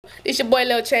It's your boy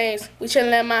Lil Chamz. We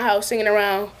chilling at my house singing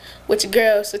around with your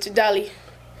girls, such a dolly.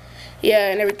 Yeah,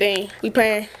 and everything. We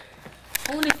playing.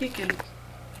 I wonder if you can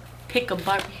pick a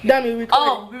Barbie. Dummy,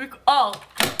 record.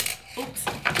 Oops.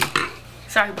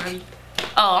 Sorry, Barbie.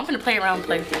 Oh, I'm gonna play around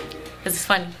play. Cause it's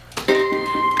funny.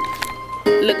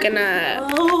 Looking at.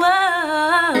 Oh,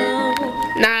 wow.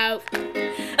 Now.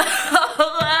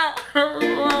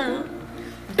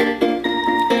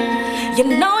 You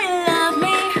know you love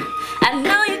me. I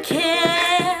know you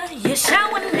care. You show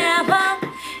never,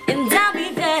 and I'll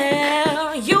be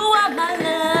there. You are my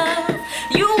love.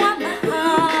 You are my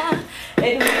heart,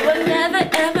 and we will never,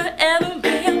 ever, ever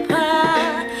be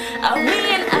apart. Are we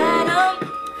an item?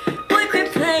 We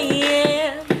quit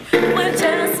playing. We're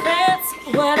just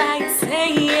friends. What are you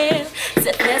saying?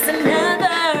 Said there's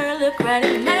another look right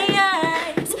in my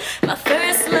eyes. My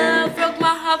first love broke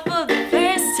my heart for the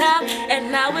first time,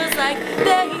 and I was like,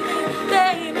 baby,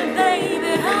 baby,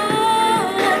 baby,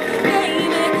 oh, baby,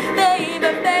 baby,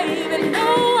 baby, no,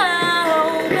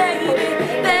 oh, baby,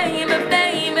 baby,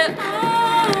 baby,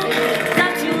 oh,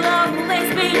 thought you'd always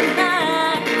be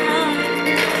mine,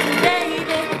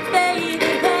 baby,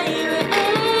 baby, baby,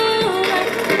 oh,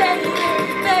 baby,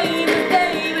 baby,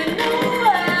 baby, no,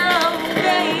 oh,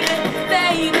 baby,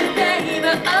 baby,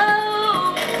 baby,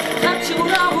 oh, thought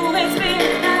you'd always be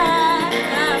mine,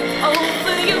 oh,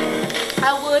 for you, I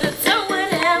would've done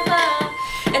whatever,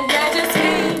 and I just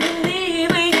can't believe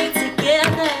we get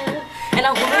together, and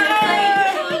I wanna play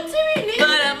you,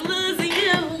 but I'm losing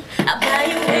you. I'll buy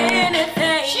you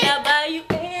anything, I'll buy you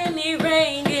any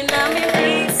ring, and I'm in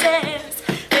pieces,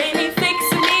 baby, fix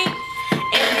me,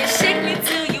 and you shake me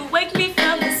till you wake me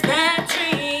from this bad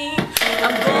dream.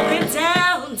 I'm going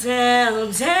down,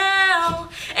 down, down,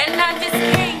 and I just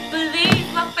can't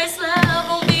believe my first love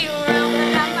won't be around,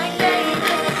 but I'm like, baby,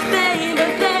 baby,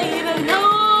 baby, no,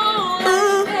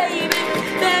 baby,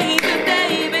 baby,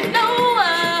 baby, no,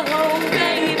 oh,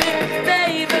 baby,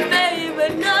 baby, baby,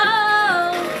 no,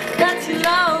 that you'll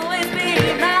always be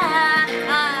mine,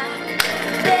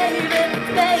 baby,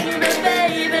 baby,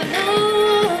 baby, no,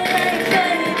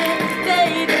 baby,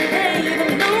 baby, baby,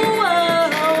 no,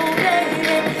 oh,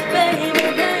 baby, baby,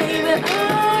 baby,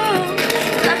 oh,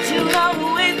 that you'll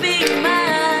always be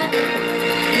mine.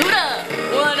 Dude up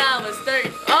when I was 30.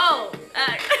 Oh,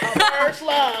 First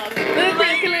love. This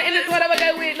bitch killing in this whatever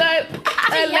guy with like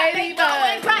a ladybug.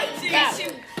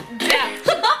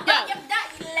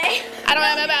 I don't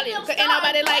have a value, cause ain't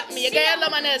nobody like me. Your girl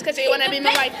love my nuts, cause she wanna be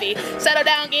my wifey. Settle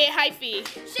down, get hyphy.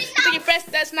 Think you fresh,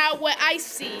 that's not what I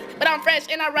see. But I'm fresh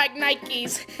and I rock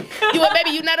Nikes. You a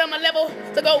baby, you not on my level,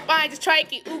 so go find just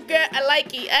trikey. Ooh girl, I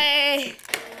like it. Hey,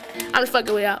 I'm just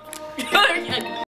fucking with y'all.